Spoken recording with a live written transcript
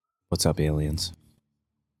What's up, aliens?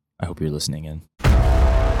 I hope you're listening in.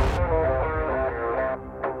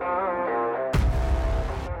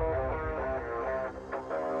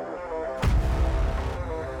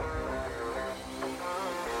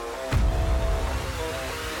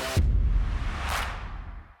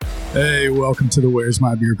 Hey, welcome to the Where's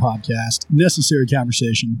My Beer podcast. Necessary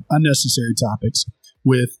conversation, unnecessary topics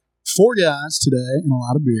with four guys today and a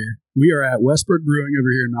lot of beer. We are at Westbrook Brewing over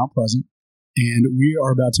here in Mount Pleasant, and we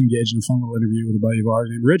are about to engage in a fun little interview with a buddy of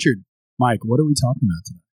ours named Richard. Mike, what are we talking about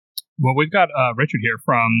today? Well, we've got Richard here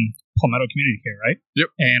from Palmetto Community Care, right?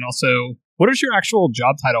 Yep. And also, what is your actual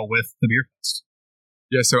job title with the Beerfest?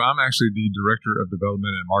 Yeah, so I'm actually the Director of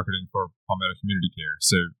Development and Marketing for Palmetto Community Care.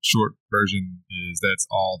 So short version is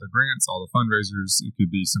that's all the grants, all the fundraisers. It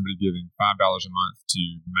could be somebody giving $5 a month to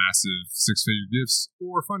massive six-figure gifts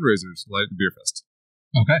or fundraisers like the Beerfest.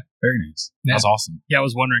 Okay. Very nice. Yeah. That's awesome. Yeah, I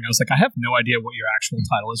was wondering. I was like, I have no idea what your actual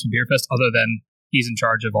title is with Beerfest other than he's in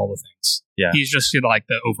charge of all the things. Yeah. He's just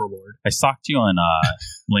like the overlord. I stalked you on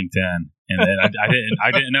LinkedIn, and then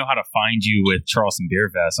I didn't know how to find you with Charleston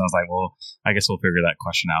Beerfest. And I was like, well, I guess we'll figure that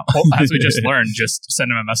question out. Well, as we just learned, just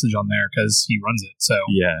send him a message on there because he runs it. So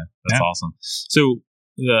yeah, that's awesome. So,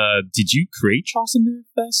 did you create Charleston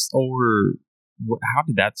Beerfest, or how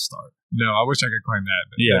did that start? No, I wish I could claim that.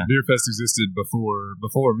 But Yeah. Beerfest existed before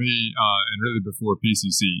me and really before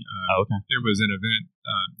PCC. Okay. It was an event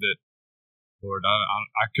that, Lord,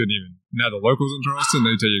 I couldn't even. Now the locals in Charleston,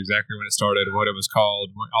 they tell you exactly when it started, what it was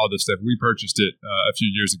called, all this stuff. We purchased it a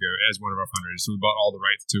few years ago as one of our fundraisers, so we bought all the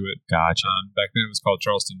rights to it. Gotcha. Back then it was called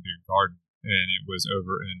Charleston Beer Garden, and it was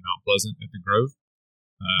over in Mount Pleasant at the Grove.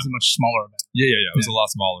 it's a much smaller event. Yeah. It was a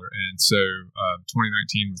lot smaller, and so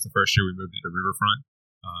 2019 was the first year we moved it to Riverfront,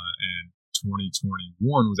 and 2021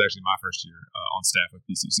 was actually my first year on staff with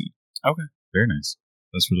PCC. Okay. Very nice.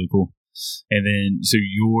 That's really cool. And then, so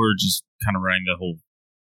you're just kind of running the whole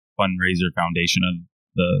fundraiser foundation of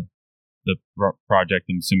the project,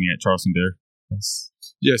 I'm assuming, at Charleston Beerfest.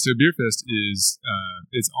 Yeah, so Beerfest is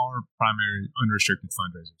it's our primary unrestricted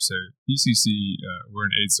fundraiser. So PCC, we're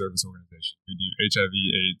an AIDS service organization. We do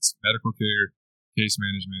HIV/AIDS medical care, case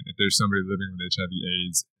management. If there's somebody living with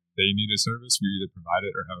HIV/AIDS, they need a service, we either provide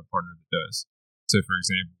it or have a partner that does. So, for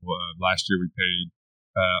example, last year we paid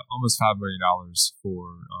almost $5 million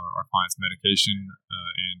for our clients' medication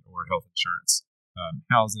and or health insurance,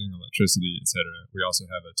 housing, electricity, etc. We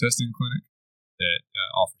also have a testing clinic that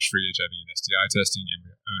offers free HIV and STI testing, and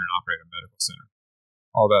we own and operate a medical center.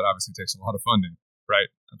 All that obviously takes a lot of funding,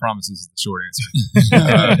 right? I promise this is the short answer.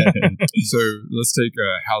 So let's take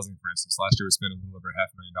housing, for instance. Last year we spent a little over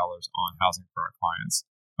 $500,000 on housing for our clients.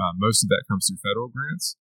 Most of that comes through federal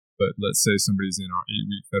grants, but let's say somebody's in our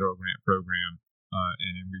 8-week federal grant program,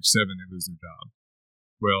 and in week 7 they lose their job.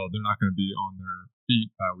 Well, they're not going to be on their feet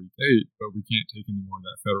by week 8, but we can't take any more of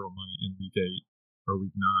that federal money in week 8 or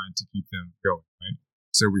week 9 to keep them going, right?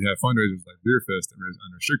 So we have fundraisers like Beerfest that raise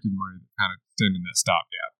unrestricted money that kind of stand in that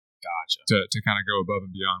stopgap. Gotcha. To kind of go above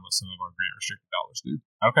and beyond what some of our grant restricted dollars do.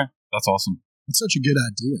 Okay. That's awesome. That's such a good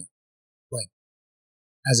idea. Like,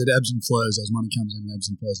 as it ebbs and flows, as money comes in, ebbs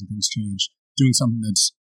and flows, and things change, doing something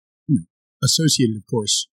that's, associated, of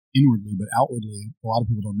course, inwardly, but outwardly, a lot of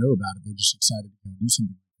people don't know about it. They're just excited to do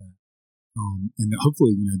something like that. And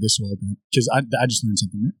hopefully, this will open up, because I just learned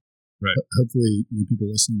something new. Right. Hopefully, people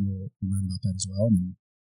listening will learn about that as well, and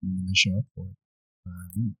when they show up for it.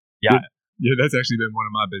 Yeah. Yeah, that's actually been one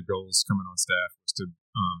of my big goals coming on staff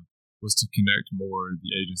was to connect more the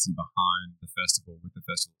agency behind the festival with the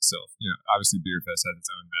festival itself. Obviously Beerfest has its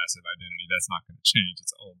own massive identity. That's not going to change.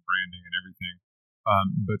 It's old branding and everything.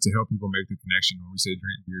 But to help people make the connection when we say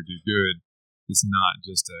drink beer, do good, it's not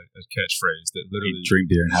just a catchphrase that literally drink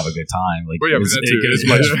beer and have a good time. Like, well, yeah, but it goes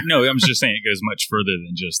much. No, I'm just saying it goes much further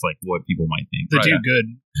than just like what people might think. The do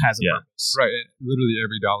good has a purpose. Right. And literally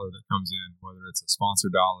every dollar that comes in, whether it's a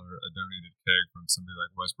sponsored dollar, a donated keg from somebody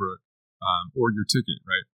like Westbrook, or your ticket,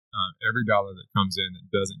 right? Every dollar that comes in that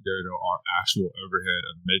doesn't go to our actual overhead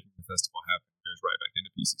of making the festival happen goes right back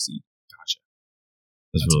into PCC. Gotcha.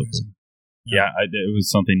 That's really amazing. Cool. Yeah, it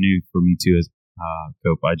was something new for me too as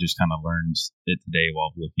Cope. I just kind of learned it today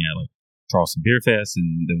while looking at like Charleston Beerfest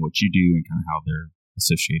and then what you do and kind of how they're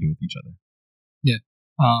associated with each other. Yeah.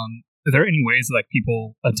 Are there any ways that like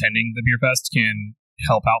people attending the Beerfest can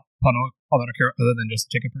help out Palmetto Care other than just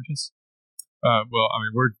a ticket purchase? Well, I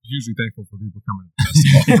mean, we're hugely thankful for people coming to the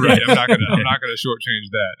festival. Right. I'm not gonna shortchange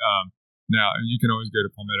that. Now, you can always go to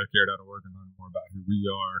palmettocare.org and learn more about who we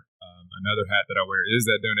are. Another hat that I wear is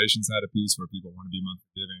that donation side of piece where people want to be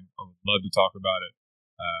monthly giving. I would love to talk about it.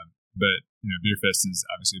 But, Beerfest is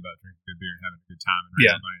obviously about drinking good beer and having a good time and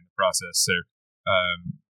raising money in the process. So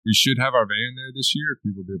We should have our van there this year.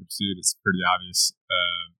 People will be able to see it. It's pretty obvious.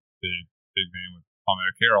 Big van with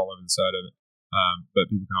Palmetto Care all over the side of it. But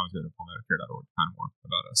people can always go to palmettocare.org to find more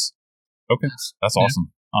about us. Okay, that's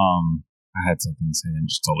awesome. I had something to say and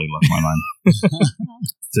just totally left my mind.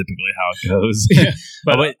 Typically how it goes. Yeah,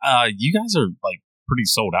 but you guys are like pretty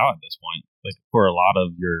sold out at this point. Like for a lot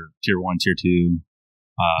of your tier 1, tier 2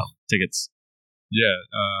 tickets. Yeah,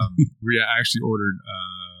 we actually ordered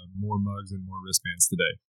more mugs and more wristbands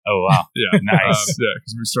today. Oh wow! Yeah, Nice.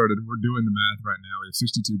 because we're doing the math right now. We have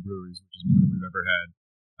 62 breweries, which is more than we've ever had,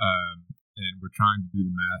 and we're trying to do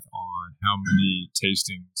the math on how many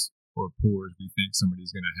tastings or pours we think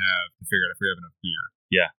somebody's going to have to figure out if we have enough beer.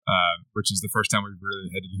 Yeah. Which is the first time we've really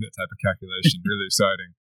had to do that type of calculation. Really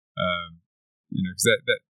exciting. Because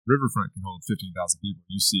that Riverfront can hold 15,000 people.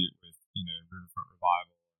 You see it with, Riverfront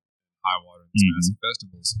Revival, High Water, and these massive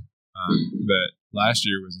festivals. But last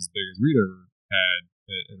year was as big as we'd ever had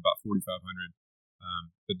at about 4,500.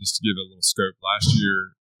 But just to give it a little scope, last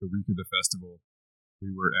year, the week of the festival,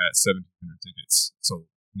 we were at 1,700 tickets sold.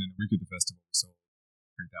 And then the week of the festival, we sold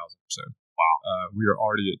 3,000 or so. Wow. We are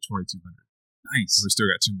already at 2,200. Nice. So we still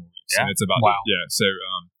got 2 more weeks. Yeah. And it's about, wow. Yeah. So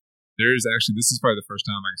there's actually, this is probably the first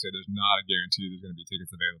time I can say there's not a guarantee there's going to be tickets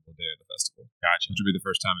available the day of the festival. Gotcha. Which would be the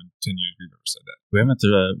first time in 10 years we've ever said that. We haven't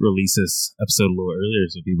to release this episode a little earlier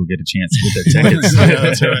so people get a chance to get their tickets.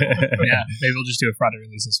 That's right. Yeah, maybe we'll just do a Friday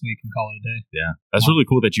release this week and call it a day. Yeah. That's really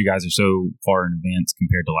cool that you guys are so far in advance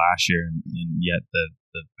compared to last year. And yet the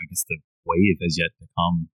I guess the wave has yet to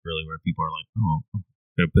come really where people are like, oh,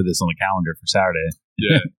 going to put this on the calendar for Saturday.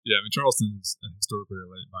 Yeah. I mean, Charleston is historically a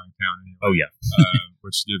late buying town anyway. Oh, yeah.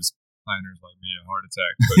 Which gives planners like me a heart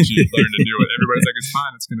attack. But you learn to do it. Everybody's like, it's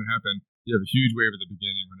fine. It's going to happen. You have a huge wave at the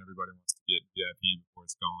beginning when everybody wants to get VIP before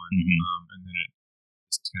it's gone. Mm-hmm. And then it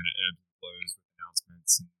just kind of ebbs and flows with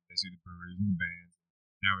announcements. And they see the breweries and the bands.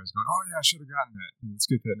 Now everybody's going, oh, yeah, I should have gotten that. Let's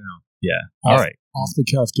get that now. Yeah. All right. Off the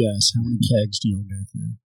cuff guess, how many kegs do y'all go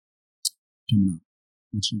through coming up?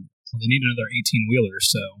 Well, they need another 18 wheelers,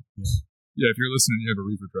 so. Yeah, if you're listening and you have a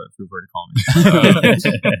reefer truck, feel free to call me.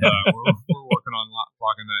 We're working on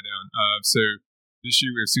locking that down. So this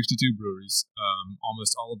year we have 62 breweries.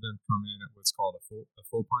 Almost all of them come in at what's called a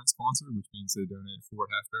full pint sponsor, which means they donate 4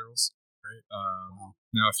 half barrels. Right.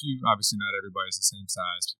 Now, obviously not everybody's the same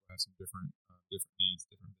size. People have some different needs,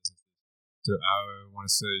 different businesses. So I want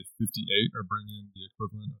to say 58 are bringing the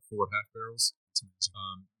equivalent of 4 half barrels.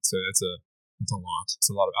 So that's a lot. It's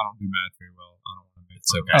a lot of. I don't do math very well. I don't want to make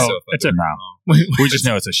myself. It's a no. We just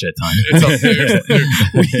know it's a shit ton.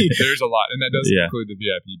 There's a lot, and that doesn't include the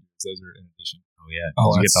VIP beers. Those are in addition. Oh yeah.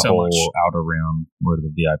 You get the so whole much. outer rim where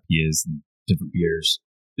the VIP is and different beers.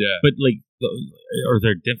 Yeah. But like, are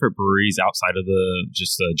there different breweries outside of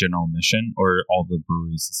just the general admission, or are all the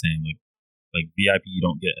breweries the same? Like VIP, you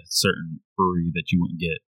don't get a certain brewery that you wouldn't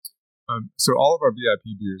get. So all of our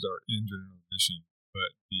VIP beers are in general admission.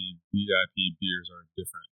 But the VIP beers are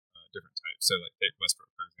different types. So, like, take Westbrook,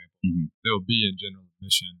 for example. Mm-hmm. They'll be in general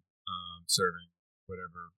admission, serving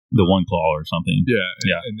whatever. The One Claw or something.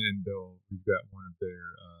 Yeah. And then we've got one of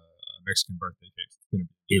their Mexican birthday cakes.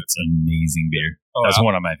 It's amazing beer. Oh, that's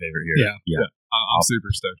one of my favorite here. Yeah. I'm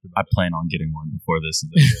super stoked about it. I plan on getting one before this is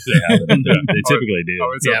over. They typically do.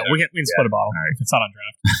 We can split a bottle if it's not on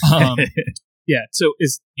draft. Yeah. So,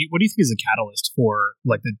 what do you think is the catalyst for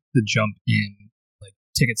like the jump in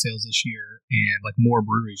ticket sales this year and like more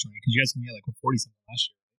breweries running? Because you guys only had like 40 something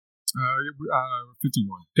last year.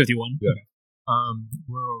 51. 51. Yeah. Okay.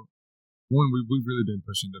 Well, one we've really been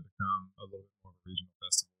pushing to become a little bit more of a regional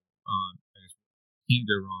festival. I guess you can't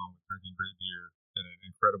go wrong with drinking great beer at an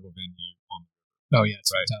incredible venue on the river. Oh yeah,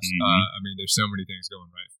 it's right. Fantastic. I mean, there's so many things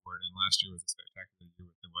going right for it, and last year was a spectacular year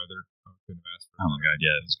with the weather. I couldn't have asked for. Oh my god,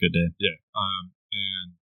 yeah, it was a good day. Yeah.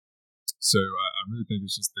 And so I really think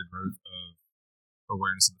it's just the growth of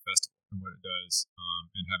awareness of the festival and what it does,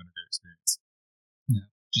 and having a great experience. Yeah,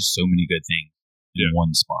 just so many good things in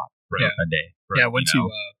one spot a day. Right. Yeah, I went to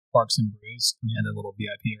Barks and Brews and a little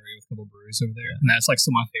VIP area with a couple of breweries over there, and that's like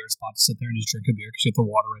some of my favorite spots to sit there and just drink a beer because you have the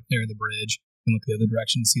water right there, the bridge, and look the other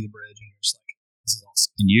direction, see the bridge, and you're just like, this is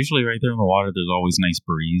awesome. And usually, right there in the water, there's always nice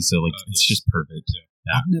breeze, so like it's just perfect.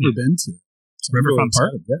 Yeah. I've never been to Riverfront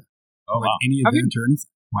Park. Yeah. Oh, like any event or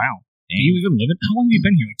anything. Wow. Do you even live it? How long have you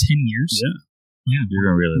been here? Like 10 years? Yeah, you're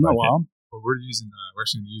gonna really like it. Well, we're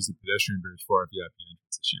actually going to use the pedestrian bridge for our VIP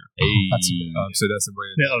entrance this year. Hey, so that's the way.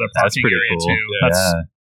 The parking pretty area cool. too.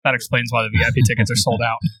 That explains why the VIP tickets are sold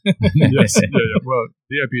out. Yes. Well,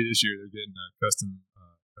 VIP this year they're getting a custom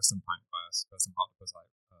pint glass, custom octopus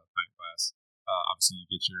pint glass. Obviously, you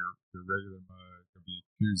get your regular mug, there'll be a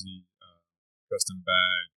koozie, custom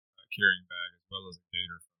bag, carrying bag, as well as a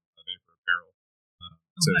gator from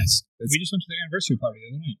So nice. We just went to their anniversary party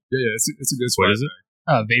the other night. Yeah, it's a good What swag is it?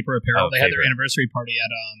 bag. Vapor Apparel. They had their Vapor. anniversary party at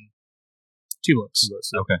Two Looks.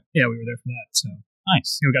 Okay. Yeah, we were there for that. So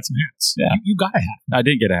Nice. we got some hats. Yeah. You got a hat. I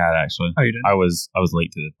did get a hat, actually. Oh, you did? I was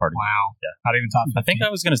late to the party. Wow. Yeah. Not even top 15. I think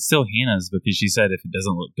I was going to steal Hannah's because she said if it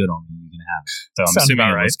doesn't look good on me, you can have it. So I'm Sounds assuming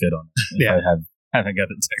about it right. looks good on me. Yeah. I haven't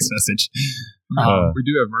got the text message. We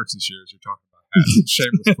do have merch this year, as you're talking about.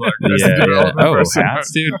 Shameless plug. That's Yeah. a good element Oh, for us.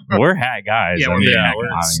 hats, dude. We're hat guys. Yeah, I we're mean, big hat we're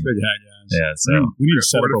guys. big hat guys. Yeah, so We need to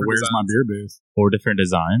set Four up a different Where's My designs. Beer booth. 4 different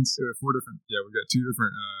designs. We have 4 different. Yeah, we've got 2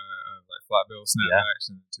 different like flat bill snapbacks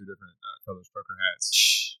and 2 different color trucker hats.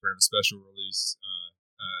 We have a special release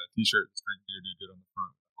T-shirt that's Drink Beer Do Good on the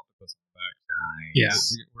front, octopus on the back.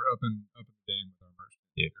 Nice. Yeah. We're up in the game with our merch.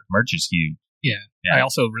 Dude, merch is huge. Yeah. Yeah. I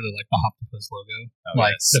also really like the Octopus logo. Oh,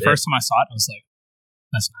 like yeah, the sick. first time I saw it, I was like,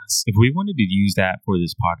 "That's nice." If we wanted to use that for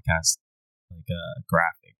this podcast, like a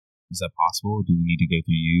graphic, is that possible? Do we need to go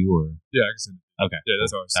through you or? Yeah, I can send it. Okay. Yeah,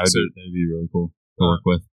 that's always That would be really cool to work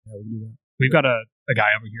with. Yeah, we can do that. We've got a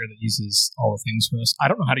guy over here that uses all the things for us. I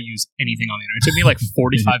don't know how to use anything on the internet. It took me like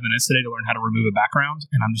 45 minutes today to learn how to remove a background,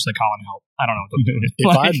 and I'm just like, Colin, help. I don't know what to do.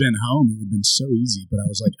 If I'd been home, it would have been so easy, but I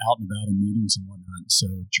was like out and about in meetings and whatnot. So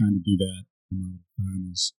trying to do that on my phone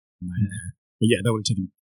was a nightmare. But yeah, that would have taken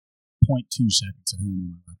 0.2 seconds at home on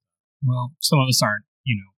my laptop. Well, some of us aren't,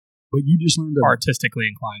 But you just learned artistically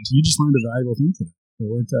inclined. you just learned a valuable thing today. It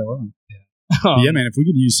worked out well. Um, But yeah, man, if we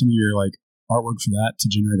could use some of your like artwork for that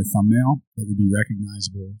to generate a thumbnail that would be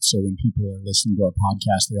recognizable, so when people are listening to our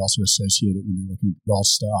podcast, they also associate it when they're looking at raw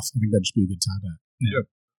stuff. I think that'd just be a good tie back. Yeah.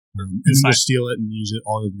 And then we'll steal it and use it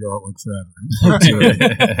all of your artwork forever.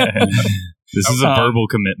 This is a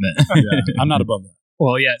verbal commitment. Yeah, I'm not above that.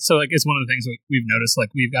 Well, yeah. So like, it's one of the things we've noticed.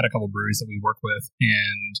 Like, we've got a couple breweries that we work with,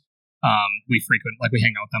 and we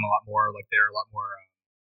hang out with them a lot more. Like, they're a lot more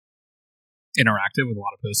interactive with a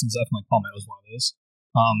lot of posts and stuff. And like, Palmetto's one of those.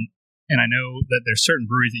 And I know that there's certain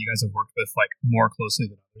breweries that you guys have worked with like more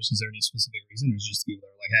closely than others. Is there any specific reason, or is it just people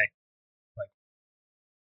that are like, hey, like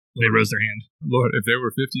they rose their hand? Lord, if there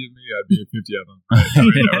were 50 of me, I'd be at 50 of them. Right? I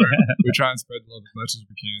mean, we try and spread the love as much as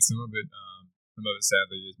we can. Some of it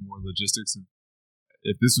sadly is more logistics.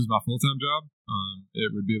 If this was my full-time job,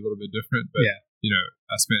 it would be a little bit different. But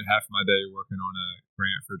I spent half my day working on a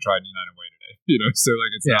grant for Trident United Way today. So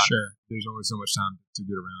like it's not. Sure. There's only so much time to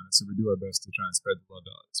get around, and so we do our best to try and spread the love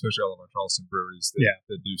out, especially all of our Charleston breweries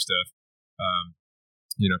that do stuff.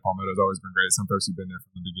 Palmetto's always been great. Some folks have been there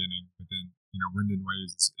from the beginning, but then Wind and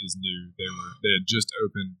Waves is new. They had just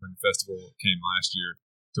opened when the festival came last year,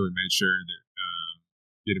 so we made sure that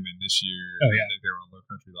get them in this year. Oh, yeah. I think they were on Low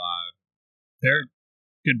Country Live. They're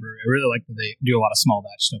good brewery. I really like that they do a lot of small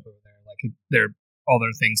batch stuff over there. Like all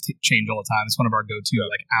their things change all the time. It's one of our go-to.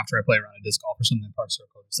 Like after I play around a disc golf or something in Park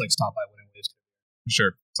Circle, just like stop by Wind and Waves. For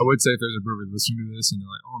sure. I would say if there's a brewery listening to this and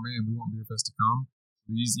they're like, "Oh man, we want Beerfest to come,"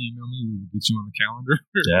 please email me. We will get you on the calendar.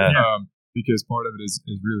 Yeah. Because part of it is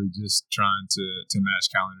really just trying to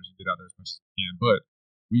match calendars and get out there as much as we can. But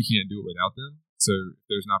we can't do it without them. So if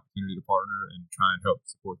there's an opportunity to partner and try and help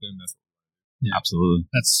support them, that's what Yeah. Absolutely.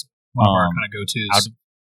 That's one of our kind of go-tos.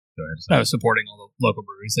 Go ahead. Supporting all the local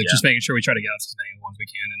breweries, like just making sure we try to get out to as many of the ones we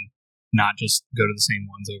can, and not just go to the same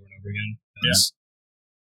ones over and over again.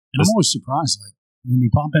 And I'm always surprised, like when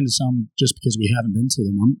we pop into some, just because we haven't been to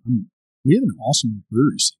them. We have an awesome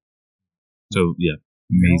brewery scene. So They're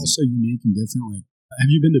amazing. all so unique and different. Like,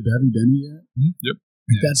 have you been to Bevy Benny yet? Yep.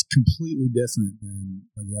 Like, that's completely different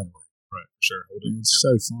than like Revelry. Right. Sure. And it's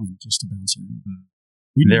so fun just to bounce around. Mm-hmm.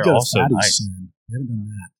 We need They're to go to also Fatty's nice. soon. We haven't done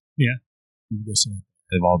that. Yeah. We need to go sit up.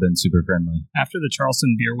 They've all been super friendly. After the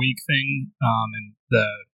Charleston Beer Week thing, and the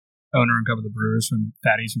owner and a couple of the brewers from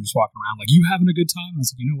Fatty's were just walking around like, "You having a good time?" I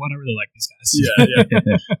was like, "You know what? I really like these guys." Yeah.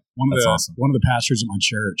 That's awesome. One of the pastors at my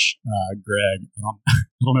church, Greg. I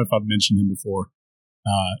don't know if I've mentioned him before.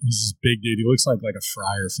 He's this big dude. He looks like a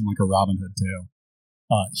friar from like a Robin Hood tale.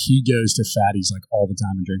 He goes to Fatty's like all the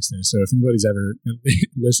time and drinks there. So if anybody's ever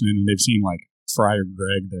listening and they've seen like Friar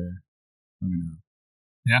Greg there, let me know.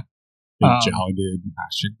 Yeah. Big jolly dude.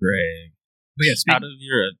 Pastor Greg. But yeah, Out of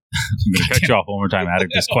your, I'm going to cut you off one more time. Out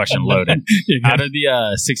of this question loaded. Out of the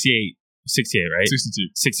 68, right?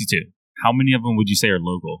 62. How many of them would you say are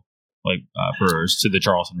local, like brewers to the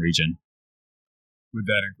Charleston region? Would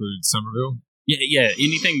that include Somerville? Yeah.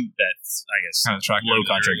 Anything that's, I guess, Kind of tri-county low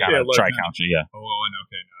country, area. kind of tri-country. Yeah. Oh,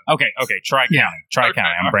 okay. No. Okay. Tri-county.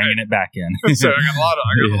 Tri-county. I'm bringing it back in. So I got a lot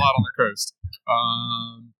on the coast.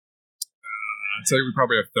 I'd say we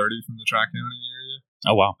probably have 30 from the Tri-County area.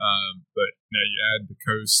 Oh, wow. But now you add the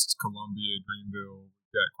coast, Columbia, Greenville.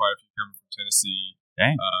 We've got quite a few coming from Tennessee.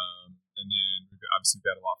 Dang. And then we've obviously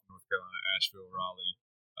got a lot from North Carolina, Asheville, Raleigh.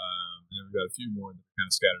 and then we've got a few more that are kind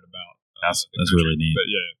of scattered about. That's really neat. But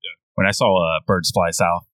yeah. When I saw Birds Fly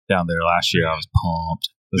South down there last year, I was pumped.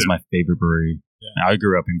 This is my favorite brewery. Yeah. I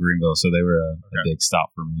grew up in Greenville, so they were a big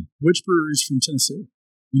stop for me. Which breweries from Tennessee?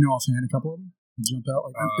 You know offhand a couple of them? Jump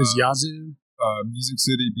out is Yazoo? Music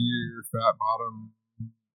City Beer, Fat Bottom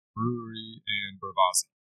Brewery, and Bravasi.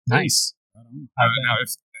 Nice. I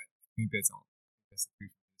think that's all. That's the three.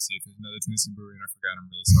 See if there's another Tennessee brewery and I forgot. I'm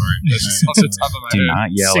really sorry. That's just off the top of my Do head. not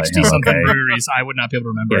yell at 60 him. something Okay? breweries. I would not be able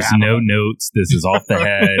to remember. There's no notes. This is off the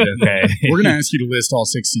head. Okay. We're gonna ask you to list all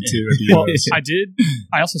 62 at the Well, end. I did.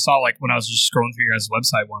 I also saw when I was just scrolling through your guys'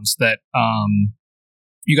 website once that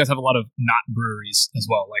you guys have a lot of not breweries as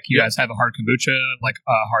well. Like you guys have a hard kombucha,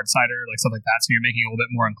 hard cider, stuff like that. So you're making it a little bit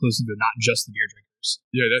more inclusive to not just the beer drinkers.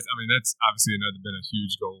 Yeah, that's obviously been a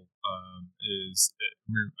huge goal. Don't get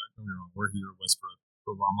me wrong, we're here at Westbrook.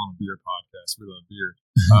 I'm on a beer podcast. We love beer.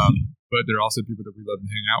 But there are also people that we love to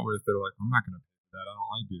hang out with that are like, I'm not going to pay for that. I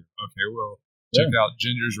don't like beer. Okay, well, check out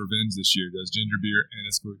Ginger's Revenge this year. Does ginger beer and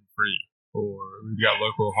it's gluten free. Or we've got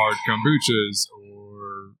local hard kombuchas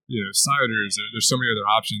or, ciders. There's so many other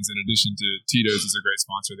options in addition to Tito's is a great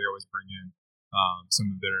sponsor. They always bring in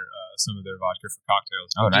some of their vodka for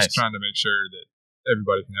cocktails. Just trying to make sure that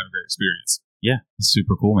everybody can have a great experience. Yeah, it's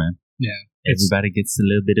super cool, man. Yeah. Everybody gets a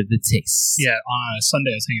little bit of the taste. Yeah, on a Sunday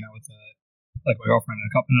I was hanging out with my girlfriend and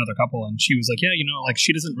another couple, and she was like, yeah, she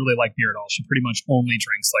doesn't really like beer at all. She pretty much only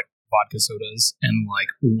drinks vodka sodas and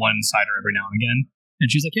one cider every now and again. And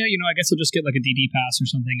she's like, yeah, I guess I'll just get a DD pass or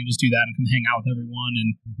something and just do that and come hang out with everyone,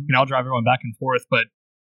 and I'll drive everyone back and forth. But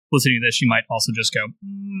listening to this, she might also just go,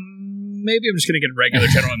 maybe I'm just going to get regular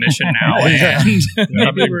general admission now, and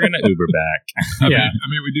maybe we're going to Uber back.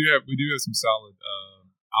 We do have some solid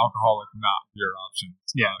alcoholic not beer options.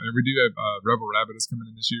 Yeah, and we do have Rebel Rabbit is coming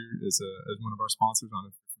in this year as one of our sponsors. I don't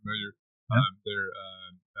know if you're familiar. They're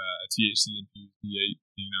a THC infused D8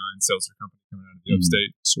 D9 seltzer company coming out of the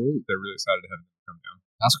upstate. Sweet. They're really excited to have them come down.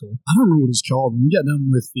 That's cool. I don't remember what it's called. When we got done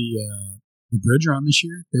with the bridge run this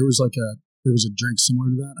year, there was a drink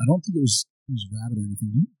similar to that. I don't think it was Rabbit or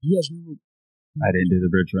anything. Do you guys remember? I didn't do the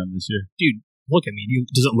bridge run this year. Dude, look at me.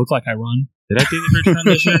 Does it look like I run? Did I do the bridge run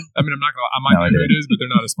this year? I mean, I'm not gonna. I might know who it is, but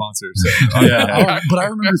they're not a sponsor. So But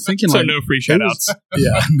I remember thinking so no free shout outs.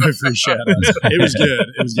 Yeah, no free shout outs. It was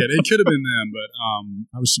good. It could have been them, but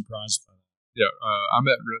I was surprised by that. Yeah, I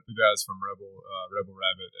met the guys from Rebel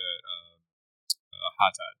Rabbit at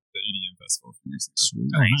High Tide, the EDM festival a few weeks ago.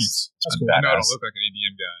 Sweet. Nice. That's cool. I know I don't look like an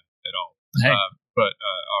EDM guy at all. Hey. But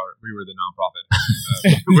we were the nonprofit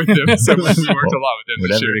with them, so we worked a lot with them.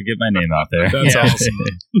 Whatever to get my name out there. That's awesome.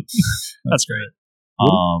 That's great.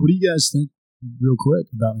 What do you guys think, real quick,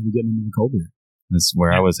 about maybe getting into the cold beer? That's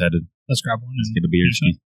where I was headed. Let's grab one and get a beer.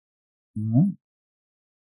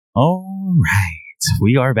 All right.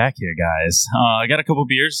 We are back here, guys. I got a couple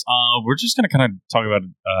beers. We're just going to kind of talk about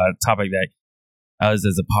a topic that us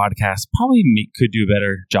as a podcast probably could do a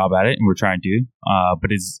better job at it, and we're trying to,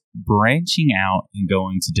 but is branching out and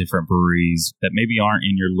going to different breweries that maybe aren't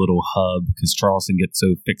in your little hub, because Charleston gets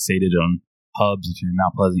so fixated on hubs. If you're in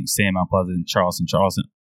Mount Pleasant, you stay in Mount Pleasant, Charleston,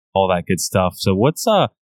 all that good stuff. So what's,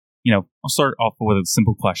 I'll start off with a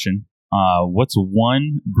simple question. What's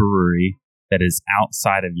one brewery that is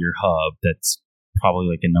outside of your hub that's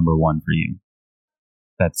probably a number one for you?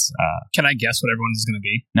 That's Can I guess what everyone's going to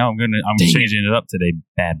be? No, I'm changing it up today,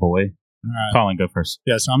 bad boy. All right. Colin, go first.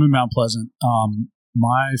 Yeah, so I'm in Mount Pleasant.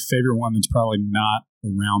 My favorite one that's probably not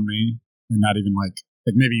around me, or not even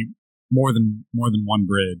maybe more than one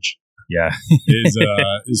bridge. Yeah,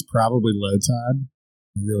 is probably Low Tide.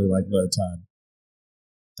 I really like Low Tide.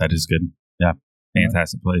 That is good. Yeah,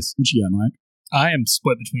 fantastic place. What you got, Mike? I am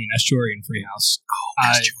split between Estuary and Freehouse.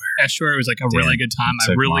 Estuary was a really good time.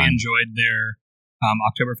 I really enjoyed their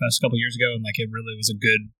Oktoberfest a couple years ago, and it really was a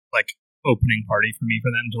good opening party for me,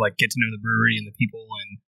 for them to get to know the brewery and the people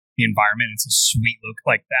and the environment. It's a sweet look.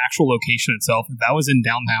 The actual location itself, if that was in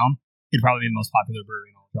downtown, it'd probably be the most popular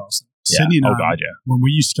brewery in all of Charleston. Yeah. Sydney and God, yeah. When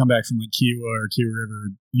we used to come back from Kiowa or Kiowa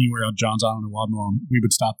River, anywhere on Johns Island or Wadmalaw, we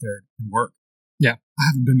would stop there and work. Yeah. I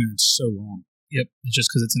haven't been there in so long. Yep, it's just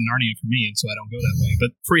because it's in Narnia for me, and so I don't go that way.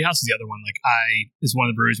 But Freehouse is the other one. Is one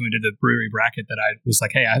of the breweries when we did the brewery bracket that I was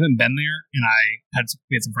hey, I haven't been there, and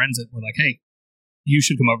we had some friends that were hey, you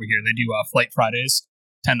should come over here. They do Flight Fridays,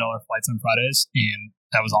 $10 flights on Fridays, and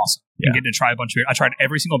that was awesome. Yeah. You get to try a bunch of beer. I tried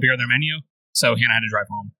every single beer on their menu, so Hannah had to drive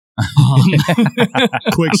home.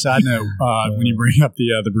 Quick side note: when you bring up the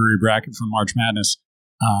brewery bracket from March Madness,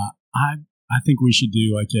 I think we should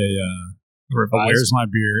do a Where's My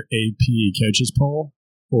Beer AP coaches poll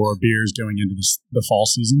for beers going into the fall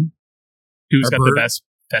season. Who's got the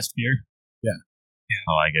best beer? Yeah.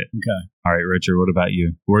 I like it. Okay. All right, Richard, what about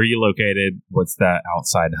you? Where are you located? What's that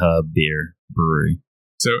outside hub beer brewery?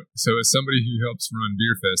 So as somebody who helps run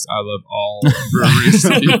Beerfest, I love all breweries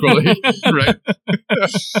equally, right?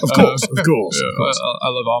 Of course. I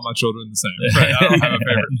love all my children the same. Right? I don't have a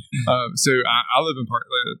favorite. So I live in Park.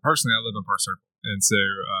 Personally, I live in Park Circle, and so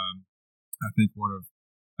I think one of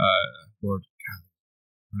Lord, God,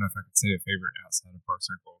 I don't know if I could say a favorite outside of Park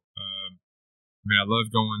Circle. I mean, I love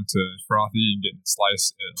going to Frothy and getting a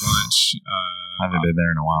slice at lunch. I haven't been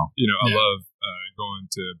there in a while. I love going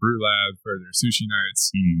to Brew Lab for their sushi nights.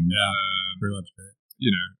 Brew Lab's great.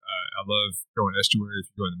 I love going estuary. If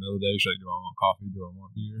you go in the middle of the day, do I want coffee? Do I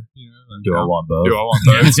want beer? Do I want both? Do I want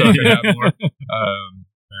both? So I can have more.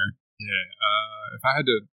 If I had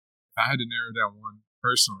to narrow down one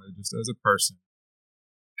personally, just as a person,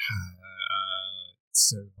 it's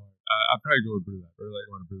so hard. I'd probably go with Brew Lab. I really like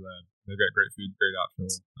going to Brew Lab. They've got great food, great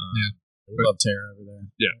options. We love Tara over there.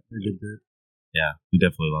 Yeah, they're a good group. Yeah, we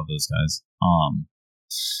definitely love those guys.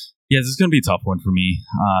 This is going to be a tough one for me.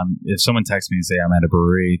 If someone texts me and say I'm at a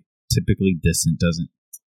brewery, typically distant doesn't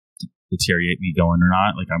deteriorate me going or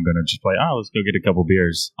not. Like I'm going to just play, let's go get a couple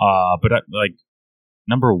beers. But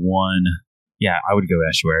number one, I would go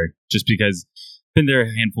Estuary just because been there a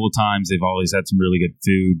handful of times. They've always had some really good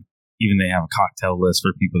food. Even they have a cocktail list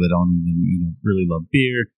for people that don't even, really love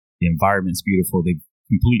beer. The environment's beautiful. They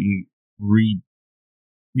completely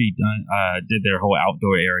did their whole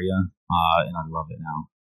outdoor area, and I love it now.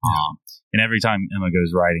 And every time Emma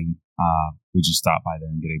goes riding, we just stop by there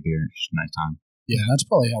and get a beer. It's just a nice time. Yeah, that's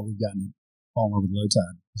probably how we've gotten to fall in love with Low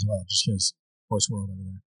Tide as well, just because Horse World over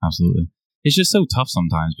there. Absolutely. It's just so tough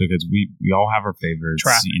sometimes because we all have our favorites.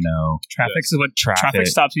 Traffic. Traffic is what traffic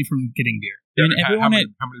stops me from getting beer. I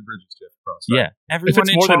mean, how many bridges do you have to cross? Right? Yeah, everyone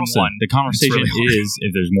in more than Charleston. one, The conversation really is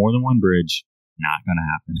if there's more than one bridge, not going to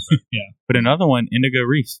happen. Yeah. But another one, Indigo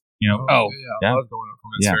Reef. I love going up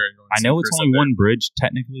Clements Ferry. And going to I know see it's Chris only up there. one bridge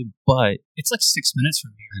technically, but It's like 6 minutes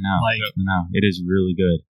from here. I know. Like, I know. It is really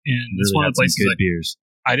good. and it's Really one had of the some places good that beers.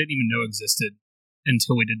 I didn't even know existed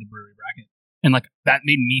until we did the brewery bracket. And that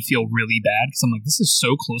made me feel really bad because I'm like, this is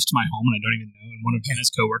so close to my home and I don't even know. And one of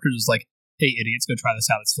Hannah's coworkers was like, hey, idiots, go try this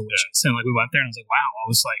out. It's delicious. And we went there and I was like, wow. I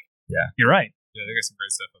was like, you're right. Yeah, they got some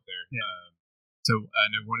great stuff up there. Yeah. So I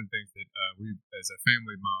know one of the things that we, as a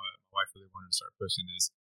family, my wife really wanted to start pushing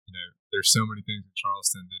is, there's so many things in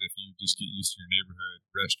Charleston that if you just get used to your neighborhood,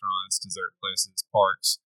 restaurants, dessert places,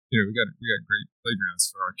 parks, we got great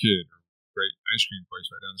playgrounds for our kid, or great ice cream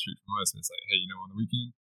place right down the street from us. And it's like, hey, on the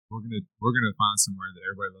weekend, we're gonna find somewhere that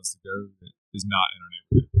everybody loves to go that is not in our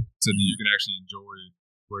neighborhood, so that you can actually enjoy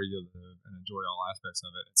where you live and enjoy all aspects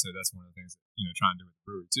of it. And so that's one of the things that trying to do with the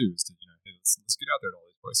brewery too is to hey, let's get out there to all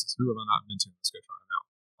these places. Who have I not been to? Let's go try them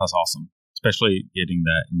out. That's awesome. Especially getting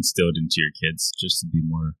that instilled into your kids just to be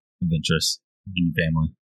more adventurous in your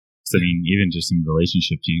family. So, even just in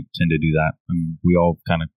relationships, you tend to do that. We all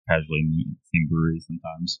kind of casually meet at the same brewery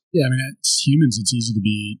sometimes. Yeah, it's humans. It's easy to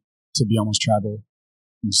be almost tribal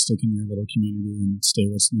and stick in your little community and stay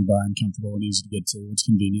what's nearby and comfortable and easy to get to, what's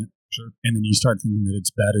convenient. Sure. And then you start thinking that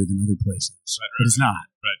it's better than other places. Right, but it's not.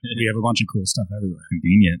 Right. We have a bunch of cool stuff everywhere.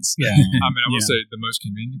 Convenience. Yeah. I will say the most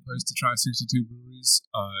convenient place to try 62 breweries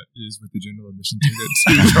is with the general admission ticket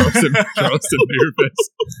to Charleston Beerfest.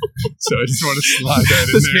 So I just want to slide that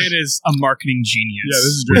in This there. man is a marketing genius. Yeah,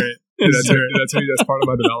 this is great. Did I tell you that's part of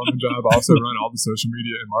my development job? I also run all the social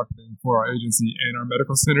media and marketing for our agency and our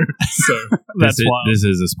medical center. So That's wild. This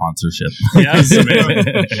is a sponsorship. Yeah, this is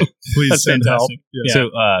amazing. Please That's send help. fantastic. Yeah. So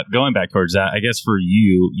going back towards that, I guess for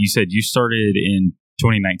you said you started in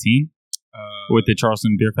 2019 with the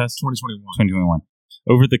Charleston Beerfest? 2021. 2021.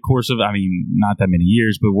 Over the course of, not that many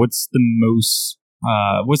years, but what's the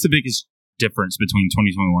biggest difference between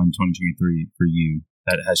 2021 and 2023 for you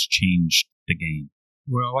that has changed the game?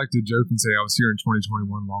 Well, I like to joke and say I was here in 2021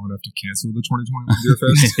 long enough to cancel the 2021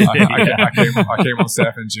 Beerfest. I came on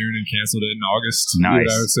staff in June and canceled it in August. Nice.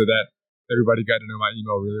 So that everybody got to know my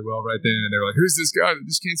email really well right then, and they were like, "Who's this guy that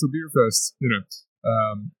just canceled Beerfest?"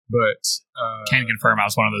 Can confirm I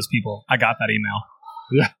was one of those people. I got that email.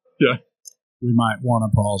 Yeah. We might want to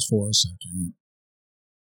pause for a second.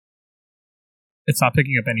 It's not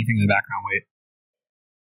picking up anything in the background. Wait.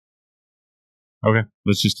 Okay,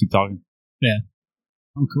 let's just keep talking.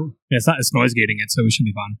 Oh, cool. Yeah, it's noise gating it, so we should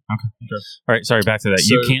be fine. Okay. All right, sorry, back to that.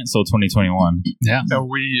 So- You canceled 2021. Yeah. No,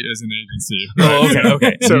 we as an agency. Oh,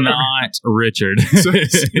 okay. So- Not Richard.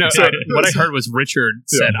 What I heard was Richard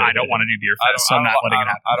said, I don't want to do Beerfest, so I'm not letting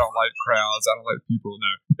it happen. I don't like crowds. I don't like people.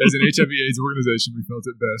 No. As an HIV/AIDS organization, we felt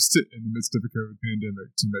it best in the midst of a COVID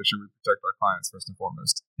pandemic to make sure we protect our clients first and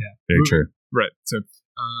foremost. Very true. Right. So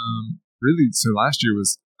really, so last year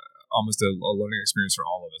was almost a learning experience for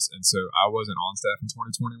all of us. And so I wasn't on staff in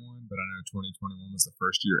 2021, but I know 2021 was the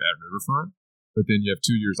first year at Riverfront. But then you have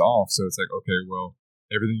 2 years off, so it's like, okay, well,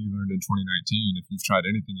 everything you learned in 2019, if you've tried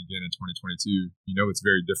anything again in 2022, you know it's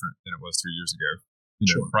very different than it was 3 years ago.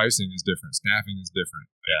 Sure. Pricing is different, staffing is different,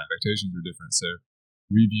 expectations are different. So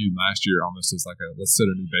we viewed last year almost as like let's set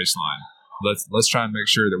a new baseline. Let's try and make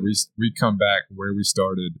sure that we come back where we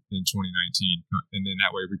started in 2019, and then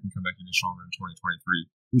that way we can come back even stronger in 2023,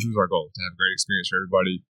 which was our goal, to have a great experience for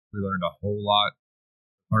everybody. We learned a whole lot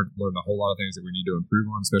of things that we need to improve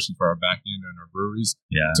on, especially for our back end and our breweries,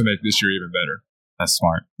 to make this year even better. That's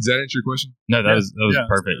smart. Does that answer your question? No, that was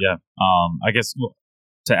perfect. Yeah. I guess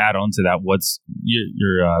to add on to that, what's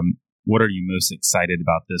your what are you most excited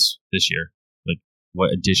about this year? Like, what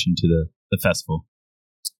addition to the festival?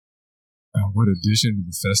 What addition to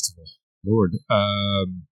the festival? Lord.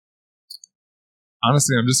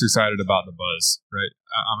 Honestly, I'm just excited about the buzz, right?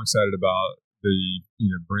 I'm excited about the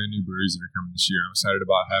brand new breweries that are coming this year. I'm excited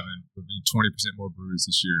about having 20% more breweries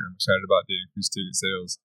this year. I'm excited about the increased ticket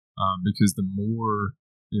sales because the more,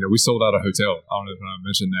 we sold out a hotel. I don't know if I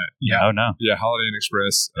mentioned that. Yeah. Oh, no. Yeah, Holiday Inn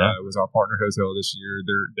Express was our partner hotel this year.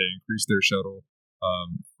 They increased their shuttle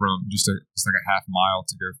from just like a half mile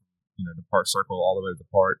to go from the Park Circle all the way to the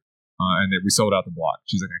park. And we sold out the block.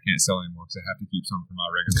 She's like, I can't sell anymore because I have to keep some for my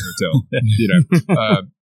regular hotel.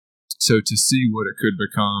 So to see what it could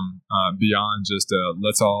become beyond just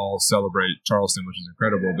let's all celebrate Charleston, which is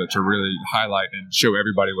incredible, but to really highlight and show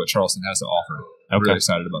everybody what Charleston has to offer. I'm really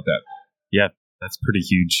excited about that. Yeah, that's pretty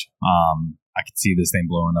huge. I could see this thing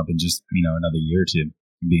blowing up in just another year or two,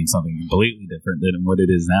 being something completely different than what it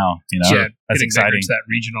is now. That's exciting. To that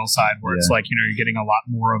regional side where it's like, you're getting a lot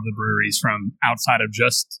more of the breweries from outside of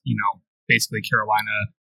just, basically Carolina,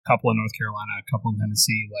 a couple in North Carolina, a couple in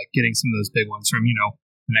Tennessee, like getting some of those big ones from,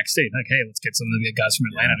 the next state. Like, hey, let's get some of the guys from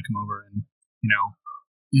Atlanta to come over and,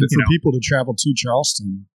 And for people to travel to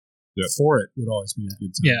Charleston for it would always be a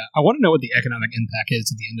good time. Yeah. I want to know what the economic impact is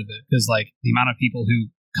at the end of it. Because like the amount of people who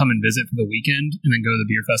come and visit for the weekend and then go to the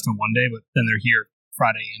beer fest on one day, but then they're here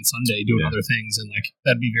Friday and Sunday doing other things, and like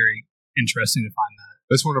that'd be very interesting to find that.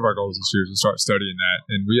 That's one of our goals this year, is to start studying that.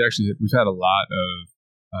 And we've had a lot of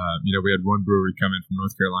we had one brewery come in from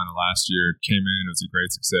North Carolina last year, came in, it was a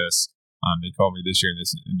great success. They called me this year, and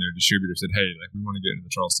their distributor said, hey, like, we want to get into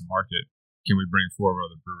the Charleston market, can we bring 4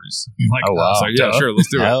 other breweries? Like, oh wow. So sure, let's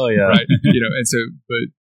do it. Hell yeah. Right. And so but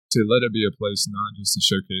to let it be a place not just to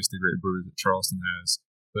showcase the great breweries that Charleston has,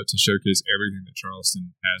 but to showcase everything that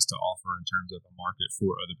Charleston has to offer in terms of a market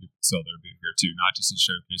for other people to sell their beer here too. Not just to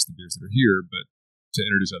showcase the beers that are here, but to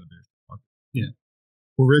introduce other beers to the market. Yeah.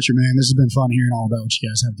 Well, Richard, man, this has been fun hearing all about what you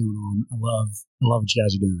guys have going on. I love what you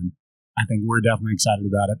guys are doing. I think we're definitely excited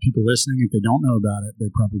about it. People listening, if they don't know about it,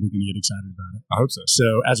 they're probably going to get excited about it. I hope so.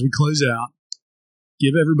 So as we close out,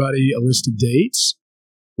 give everybody a list of dates,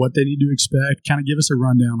 what they need to expect, kind of give us a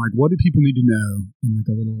rundown. Like, what do people need to know in like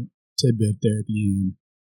a little tidbit there at the end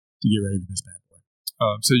to get ready for this bad boy?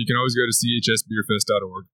 So you can always go to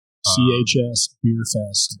chsbeerfest.org.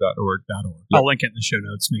 chsbeerfest.org. I'll link it in the show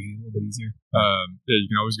notes, make it a little bit easier. You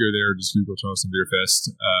can always go there, just Google Charleston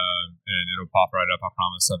Beerfest, and it'll pop right up. I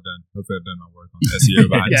promise. Hopefully I've done my work on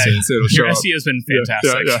SEO behind the scenes. So it'll show your SEO has been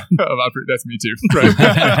fantastic. Yeah. That's me too. Right.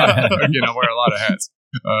 Again, I wear a lot of hats.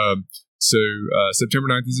 So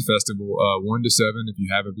September 9th is the festival, 1 to 7. If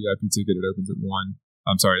you have a VIP ticket, it opens at 1.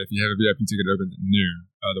 I'm sorry, if you have a VIP ticket, it opens at noon.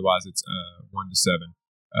 Otherwise, it's 1 to 7.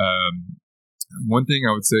 One thing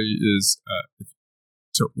I would say is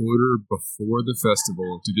to order before the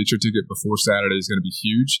festival, to get your ticket before Saturday is going to be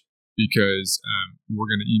huge, because we're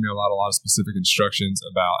going to email out a lot of specific instructions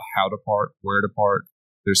about how to park, where to park.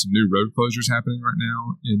 There's some new road closures happening right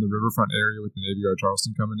now in the riverfront area with the Navy Yard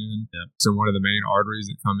Charleston coming in. Yeah. So one of the main arteries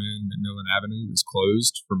that come in, McMillan Avenue, is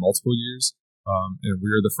closed for multiple years. And we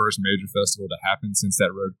are the first major festival to happen since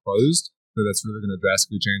that road closed. So that's really going to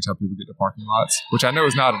drastically change how people get to parking lots, which I know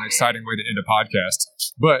is not an exciting way to end a podcast.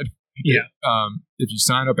 But if you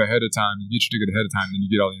sign up ahead of time, you get your ticket ahead of time, then you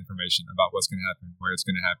get all the information about what's going to happen, where it's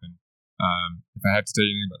going to happen. If I have to tell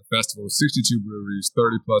you anything about the festival, 62 breweries,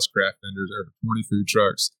 30 plus craft vendors, over 20 food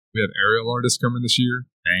trucks. We have aerial artists coming this year.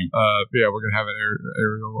 Dang. We're going to have an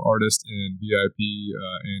aerial artist in VIP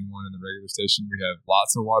and one in the regular station. We have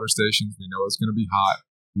lots of water stations. We know it's going to be hot.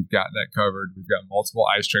 We've got that covered. We've got multiple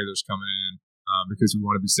ice trailers coming in because we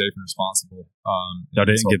want to be safe and responsible. Y'all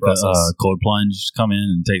didn't get the cold plunge come in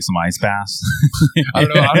and take some ice baths? I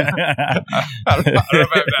don't know. I don't know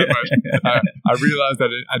about that much. I realized that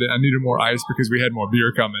I needed more ice because we had more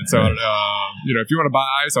beer coming. So, if you want to buy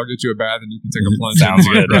ice, I'll get you a bath and you can take a plunge. Sounds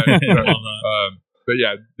good. Right? But But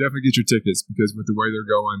yeah, definitely get your tickets because with the way they're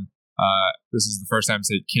going, this is the first time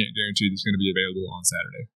they can't guarantee it's going to be available on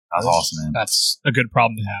Saturday. That's awesome, man. That's a good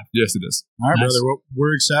problem to have. Yes, it is. All right, Nice. brother.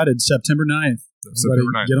 We're excited. September 9th.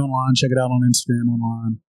 September 9th. Get online. Check it out on Instagram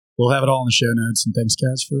online. We'll have it all in the show notes. And thanks,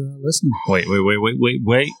 guys, for listening. Wait.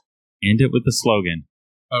 End it with the slogan.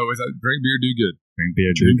 Oh, is that drink beer, do good? Drink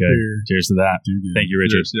beer, do Drink good. beer. Cheers to that. Do good. Thank you,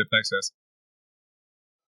 Richard. Cheers. Yep, thanks, guys.